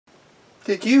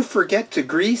Did you forget to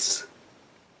grease?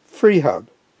 Freehub.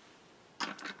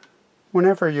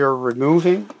 Whenever you're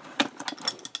removing,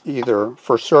 either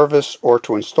for service or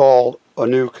to install a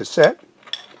new cassette,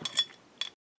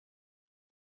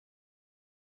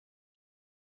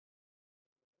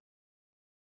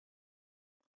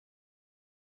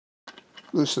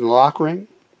 loosen the lock ring,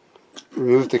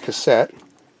 remove the cassette.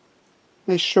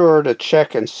 Make sure to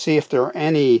check and see if there are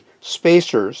any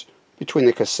spacers between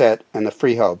the cassette and the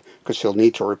Freehub, because you'll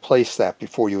need to replace that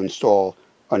before you install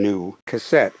a new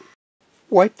cassette.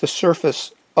 Wipe the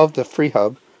surface of the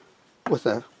Freehub with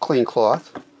a clean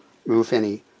cloth. Remove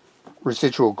any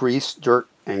residual grease, dirt,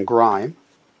 and grime.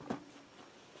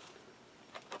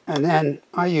 And then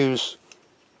I use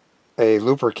a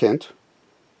lubricant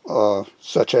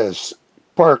such as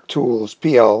Park Tools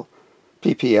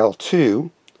PPL2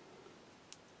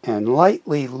 and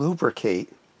lightly lubricate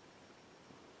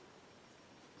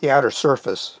the outer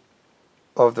surface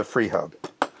of the Freehub.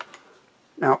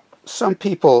 Now, some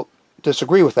people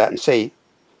disagree with that and say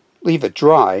leave it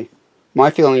dry.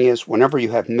 My feeling is whenever you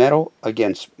have metal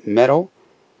against metal,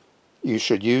 you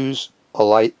should use a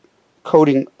light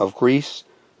coating of grease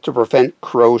to prevent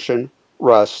corrosion,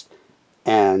 rust,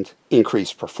 and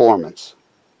increase performance,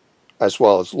 as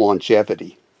well as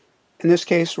longevity. In this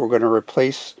case, we're going to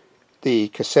replace the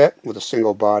cassette with a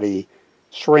single body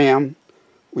SRAM.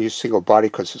 We use single body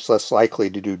because it's less likely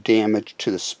to do damage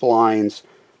to the splines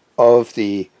of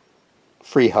the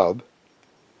Freehub.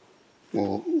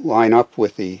 We'll line up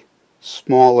with the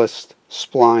smallest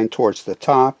spline towards the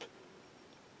top,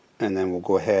 and then we'll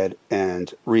go ahead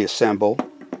and reassemble.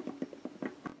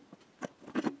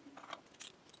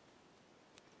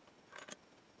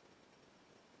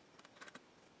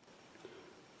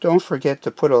 Don't forget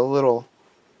to put a little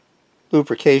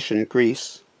lubrication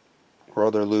grease or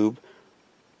other lube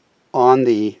on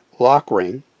the lock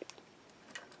ring.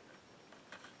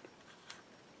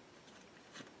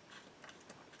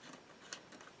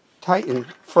 Tighten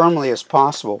firmly as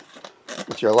possible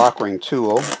with your lock ring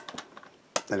tool,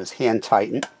 that is hand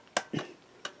tightened.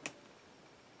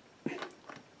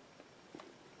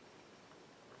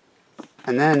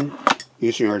 And then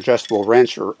using your adjustable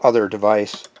wrench or other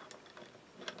device,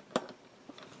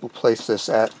 we'll place this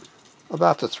at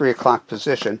about the 3 o'clock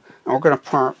position, and we're going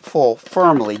to pull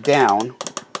firmly down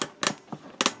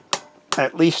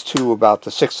at least to about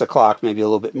the 6 o'clock, maybe a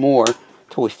little bit more,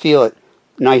 till we feel it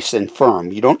nice and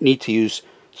firm. You don't need to use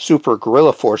super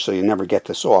gorilla force so you never get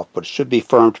this off, but it should be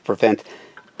firm to prevent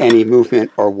any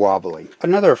movement or wobbling.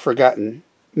 Another forgotten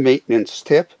maintenance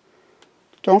tip: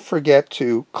 don't forget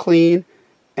to clean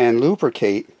and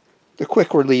lubricate the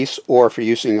quick release, or if you're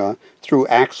using a Thru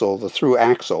axle, the Thru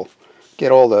axle.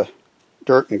 Get all the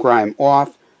dirt and grime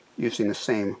off using the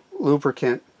same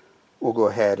lubricant. We'll go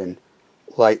ahead and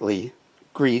lightly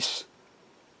grease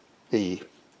the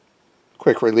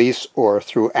quick release or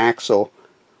Thru axle.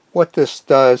 What this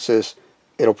does is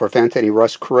it'll prevent any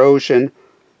rust corrosion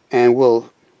and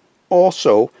will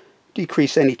also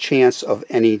decrease any chance of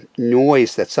any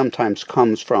noise that sometimes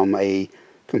comes from a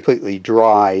completely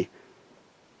dry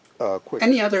quick.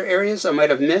 Any other areas I might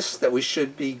have missed that we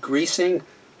should be greasing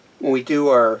when we do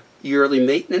our yearly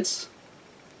maintenance?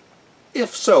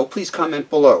 If so, please comment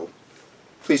below.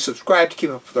 Please subscribe to keep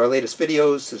up with our latest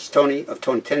videos. This is Tony of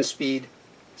Tony 10 Speed.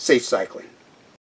 Safe cycling.